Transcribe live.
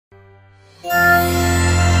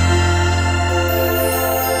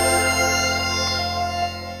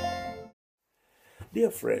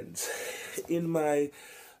Dear friends, in my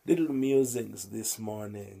little musings this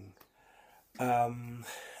morning,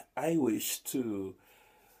 I wish to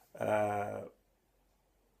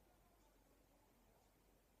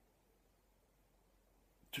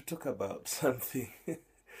talk about something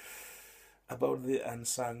about the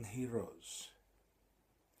unsung heroes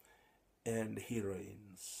and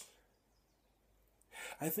heroines.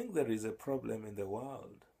 I think there is a problem in the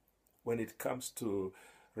world when it comes to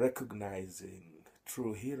recognizing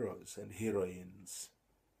true heroes and heroines.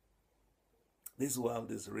 This world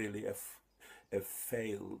is really a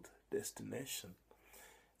failed destination.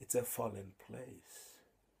 It's a fallen place.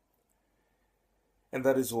 And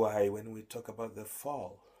that is why when we talk about the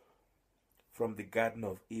fall from the Garden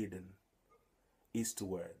of Eden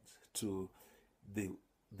eastwards to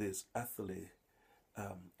this earthly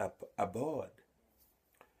abode,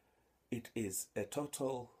 it is a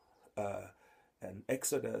total an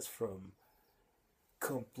exodus from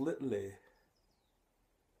completely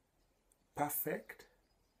perfect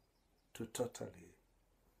to totally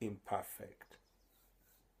imperfect.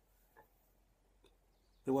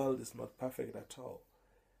 The world is not perfect at all.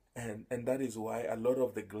 And that is why a lot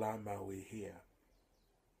of the glamour we hear,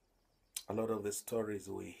 a lot of the stories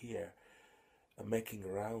we hear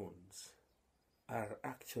making rounds are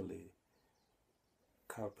actually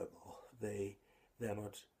culpable. They are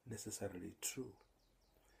not necessarily true.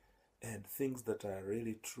 And things that are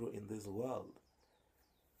really true in this world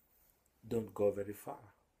don't go very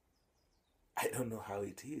far. I don't know how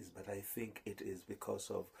it is, but I think it is because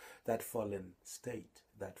of that fallen state,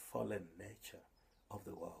 that fallen nature of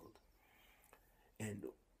the world. And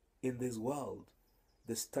in this world,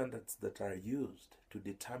 the standards that are used to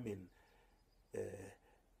determine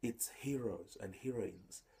its heroes and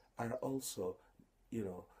heroines are also,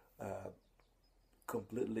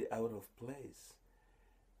 completely out of place.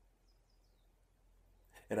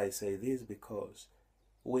 And I say this because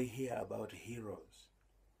we hear about heroes.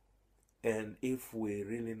 And if we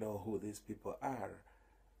really know who these people are,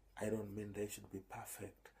 I don't mean they should be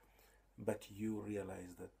perfect, but you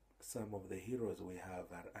realize that some of the heroes we have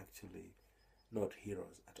are actually not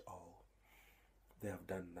heroes at all. They have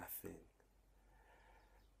done nothing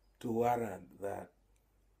to warrant that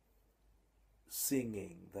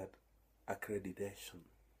singing, that accreditation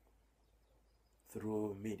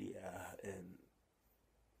through media and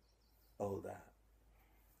all that.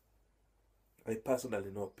 I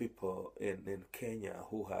personally know people in Kenya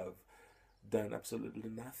who have done absolutely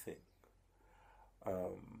nothing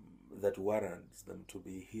that warrants them to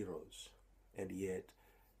be heroes, and yet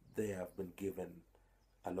they have been given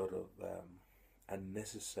a lot of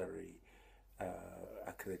unnecessary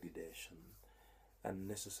accreditation,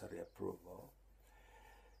 unnecessary approval,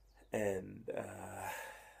 and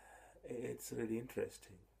it's really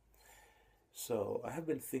interesting. So I have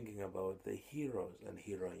been thinking about the heroes and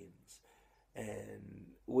heroines,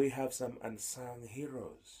 and we have some unsung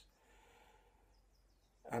heroes.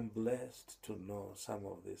 I'm blessed to know some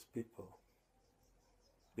of these people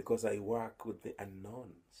because I work with the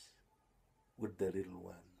unknowns, with the little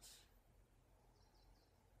ones.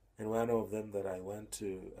 And one of them that I want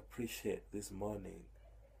to appreciate this morning,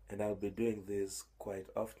 and I'll be doing this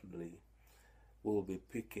quite oftenly, will be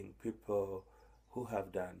picking people who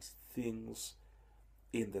have done things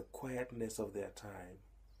in the quietness of their time,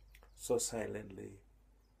 so silently,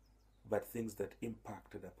 but things that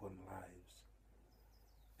impacted upon lives.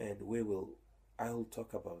 And I will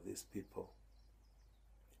talk about these people,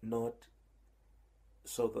 not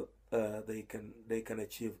so that they can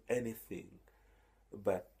achieve anything,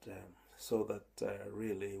 but so that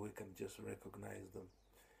really we can just recognize them,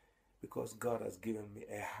 because God has given me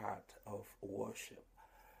a heart of worship,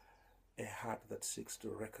 a heart that seeks to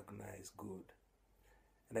recognize good,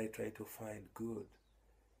 and I try to find good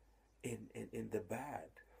in the bad.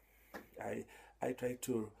 I try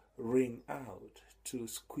to wring out, to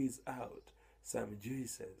squeeze out some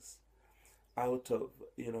juices out of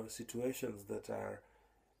situations that are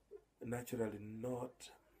naturally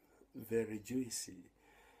not very juicy.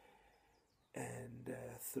 And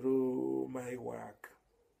through my work,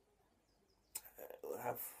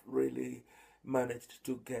 I've really managed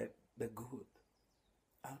to get the good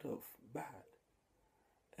out of bad,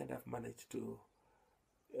 and I've managed to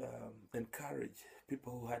encourage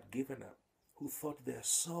people who had given up, who thought they're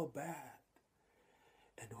so bad,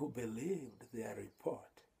 and who believed their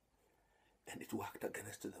report, and it worked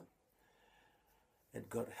against them. And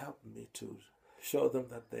God helped me to show them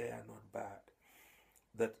that they are not bad,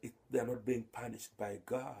 that they are not being punished by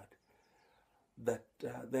God, that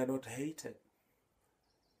they are not hated,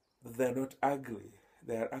 that they are not ugly,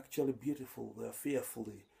 they are actually beautiful, they are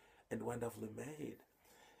fearfully and wonderfully made.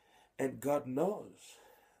 And God knows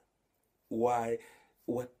why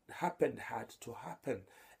what happened had to happen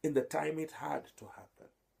in the time it had to happen.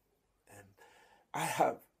 And I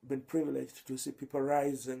have been privileged to see people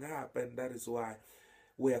rising up, and that is why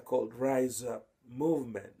we are called Rise Up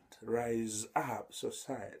Movement, Rise Up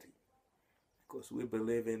Society, because we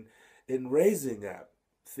believe in raising up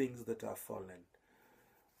things that are fallen,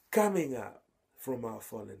 coming up from our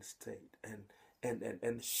fallen state,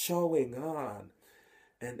 and showing on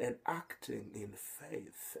and acting in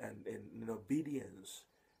faith and in obedience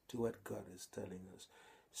to what God is telling us.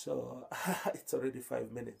 So it's already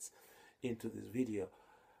 5 minutes into this video.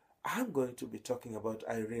 I'm going to be talking about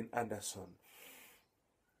Irene Anderson.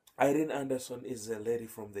 Irene Anderson is a lady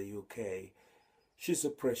from the UK. She's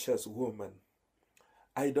a precious woman.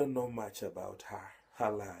 I don't know much about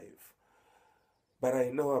her life, but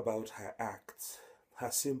I know about her acts,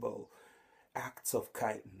 her simple acts of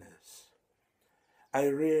kindness.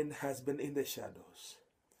 Irene has been in the shadows.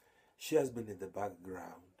 She has been in the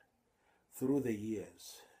background through the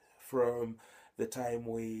years, from the time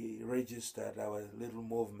we registered our little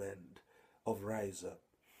movement of Rise Up.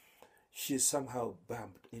 She somehow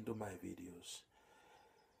bumped into my videos.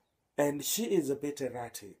 And she is a bit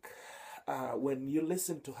erratic. When you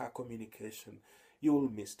listen to her communication, you will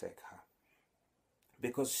mistake her,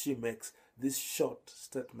 because she makes these short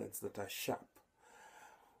statements that are sharp.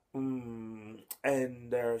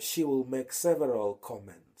 And she will make several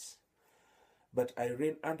comments. But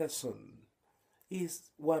Irene Anderson is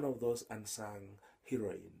one of those unsung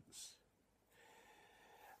heroines.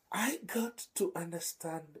 I got to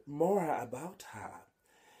understand more about her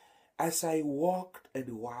as I walked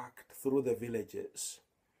and walked through the villages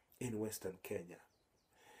in Western Kenya.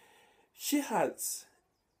 She has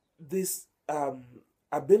this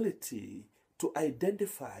ability to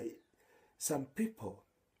identify some people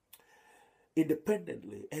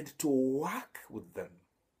independently and to work with them.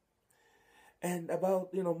 And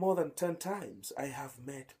about, more than 10 times I have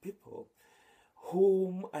met people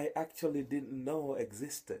whom I actually didn't know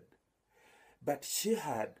existed. But she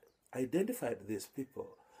had identified these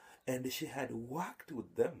people and she had worked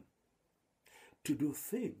with them to do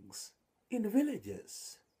things in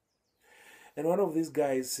villages. And one of these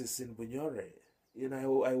guys is in Bunyore. I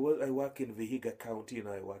work in Vihiga County,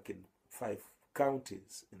 I work in 5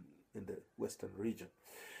 counties in the western region.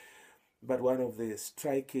 But one of the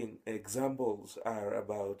striking examples are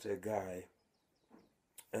about a guy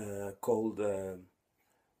called,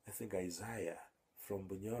 I think, Isaiah from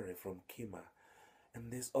Bunyore, from Kima.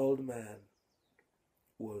 And this old man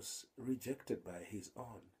was rejected by his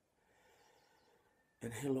own.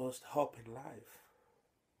 And he lost hope in life.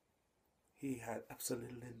 He had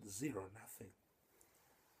absolutely zero, nothing.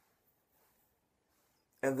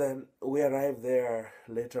 And then we arrive there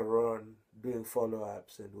later on doing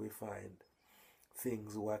follow-ups, and we find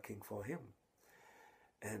things working for him.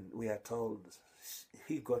 And we are told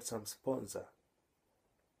he got some sponsor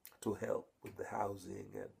to help with the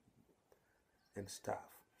housing and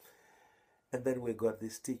stuff. And then we got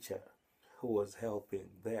this teacher who was helping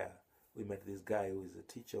there. We met this guy who is a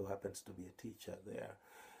teacher, who happens to be a teacher there.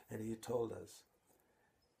 And he told us,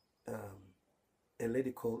 a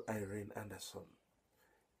lady called Irene Anderson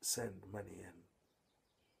sent money in.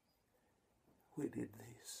 We did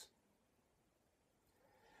this.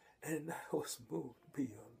 And I was moved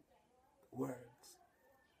beyond words,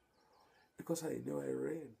 because I knew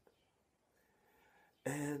Irene.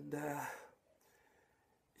 And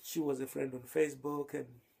she was a friend on Facebook, and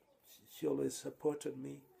she always supported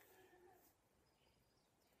me.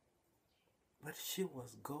 But she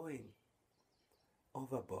was going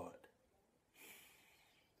overboard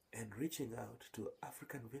and reaching out to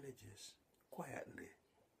African villages quietly.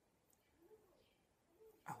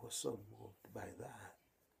 I was so moved by that,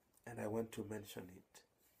 and I want to mention it.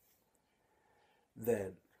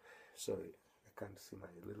 Then, sorry, I can't see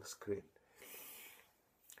my little screen.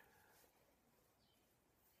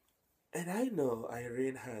 And I know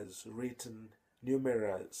Irene has written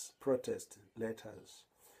numerous protest letters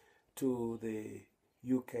to the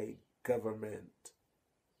UK government.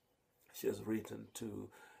 She has written to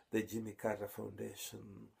the Jimmy Carter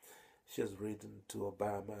Foundation. She has written to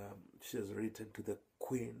Obama. She has written to the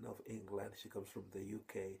Queen of England. She comes from the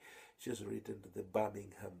UK. She has written to the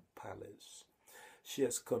Birmingham Palace. She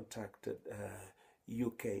has contacted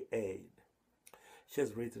UK-Aid. She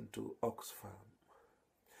has written to Oxfam.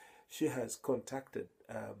 She has contacted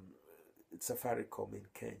Safaricom in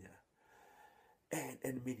Kenya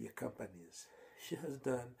and media companies. She has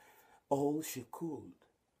done all she could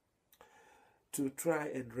to try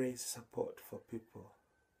and raise support for people.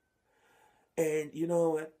 And you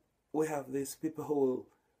know what? We have these people who will,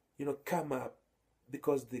 come up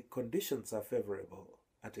because the conditions are favorable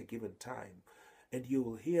at a given time, and you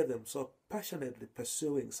will hear them so passionately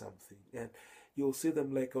pursuing something, and you'll see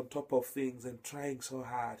them like on top of things and trying so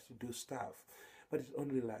hard to do stuff, but it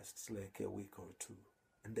only lasts like a week or two,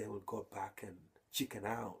 and they will go back and chicken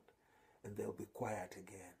out, and they'll be quiet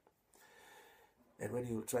again. And when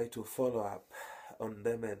you try to follow up on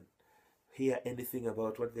them and hear anything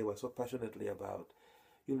about what they were so passionately about,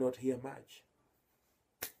 you'll not hear much,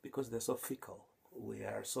 because they're so fickle. We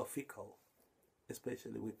are so fickle,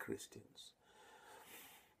 especially with Christians.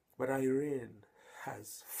 But Irene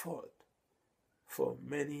has fought for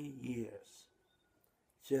many years.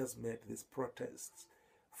 She has made these protests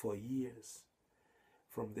for years.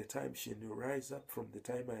 From the time she knew Rise Up, from the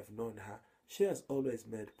time I have known her, she has always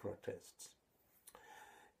made protests.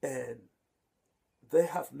 And they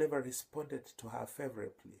have never responded to her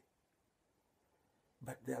favorably,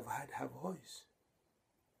 but they have had her voice.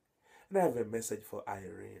 And I have a message for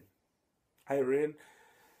Irene. Irene,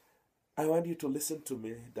 I want you to listen to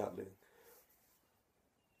me, darling.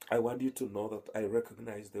 I want you to know that I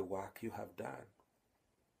recognize the work you have done.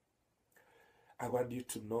 I want you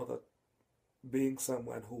to know that being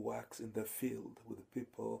someone who works in the field with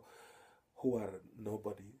people who are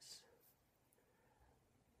nobodies,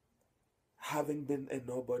 having been a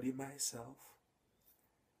nobody myself,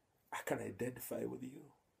 I can identify with you.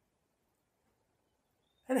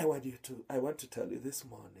 And I want to tell you this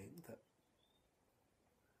morning that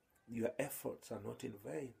your efforts are not in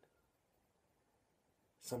vain.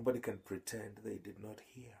 Somebody can pretend they did not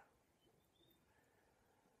hear.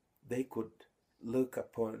 They could look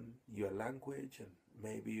upon your language, and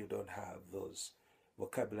maybe you don't have those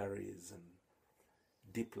vocabularies and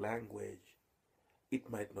deep language. It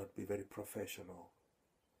might not be very professional.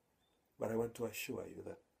 But I want to assure you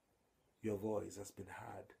that your voice has been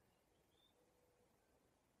heard.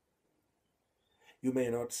 You may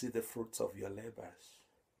not see the fruits of your labors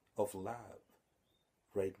of love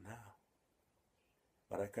right now,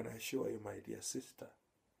 but I can assure you, my dear sister,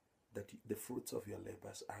 that the fruits of your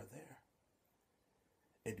labors are there,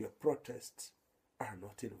 and your protests are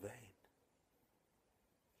not in vain.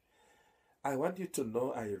 I want you to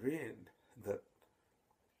know, Irene, that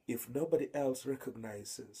if nobody else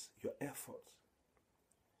recognizes your efforts,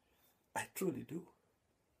 I truly do.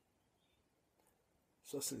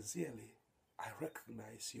 So sincerely, I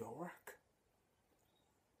recognize your work.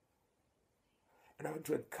 And I want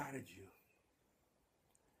to encourage you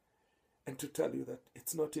and to tell you that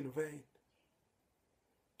it's not in vain.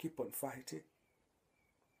 Keep on fighting.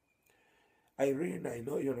 Irene, I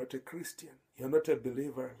know you're not a Christian. You're not a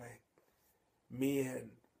believer like me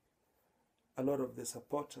and a lot of the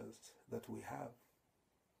supporters that we have.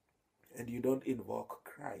 And you don't invoke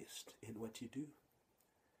Christ in what you do.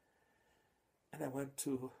 And I want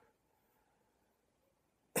to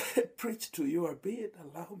preach to you a bit.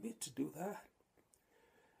 Allow me to do that.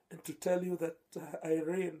 And to tell you that,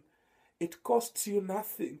 Irene, it costs you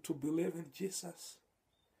nothing to believe in Jesus.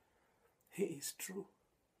 He is true.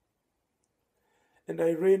 And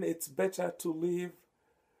Irene, it's better to live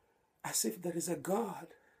as if there is a God,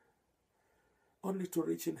 only to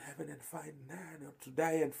reach in heaven and find none, or to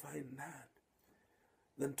die and find none,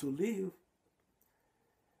 than to live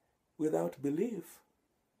without belief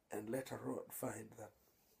and later on find that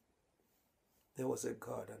there was a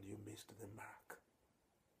God and you missed the mark.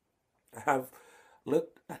 I have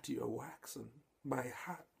looked at your works and my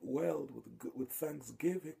heart welled with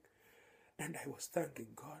thanksgiving, and I was thanking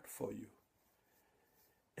God for you.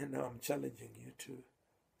 And now I'm challenging you to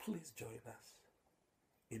please join us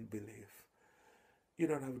in belief. You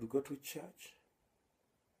don't have to go to church.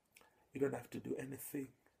 You don't have to do anything.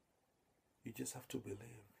 You just have to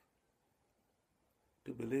believe.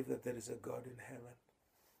 To believe that there is a God in heaven.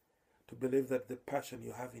 To believe that the passion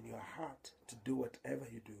you have in your heart to do whatever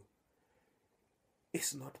you do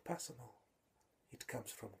is not personal. It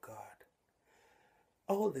comes from God.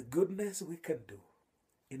 All the goodness we can do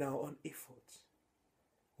in our own efforts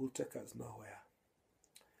will take us nowhere.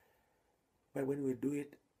 But when we do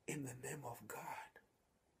it in the name of God,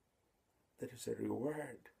 there is a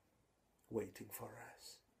reward waiting for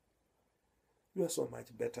us. You are so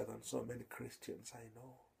much better than so many Christians I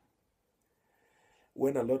know.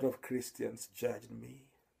 When a lot of Christians judged me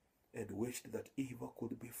and wished that evil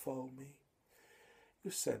could befall me, you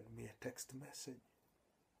sent me a text message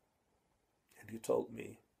and you told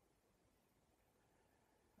me,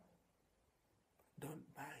 don't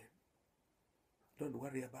mind, don't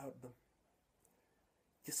worry about them,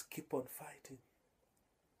 just keep on fighting.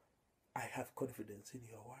 I have confidence in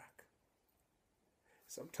your work.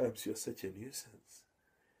 Sometimes you're such a nuisance.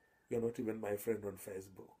 You're not even my friend on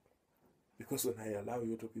Facebook. Because when I allow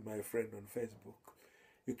you to be my friend on Facebook,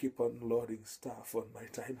 you keep on loading stuff on my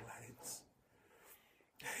timelines.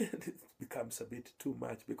 And it becomes a bit too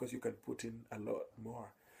much because you can put in a lot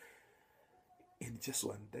more in just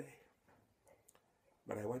one day.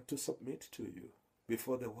 But I want to submit to you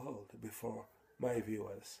before the world, before my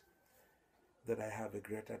viewers, that I have a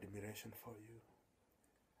great admiration for you.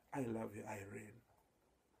 I love you, Irene.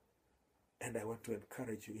 And I want to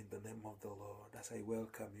encourage you in the name of the Lord as I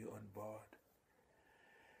welcome you on board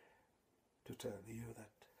to tell you that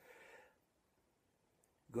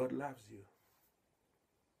God loves you,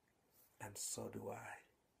 and so do I.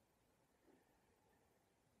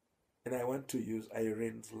 And I want to use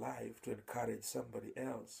Irene's life to encourage somebody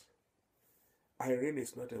else. Irene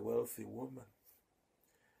is not a wealthy woman,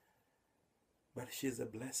 but she is a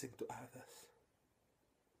blessing to others.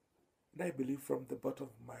 And I believe from the bottom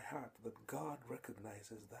of my heart that God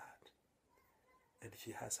recognizes that, and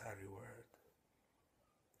she has her reward.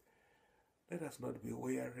 Let us not be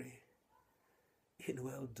weary in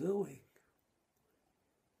well-doing,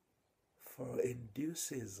 for in due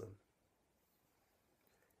season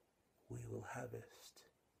we will harvest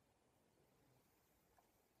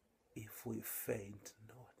if we faint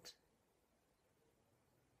not.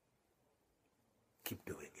 Keep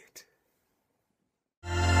doing it.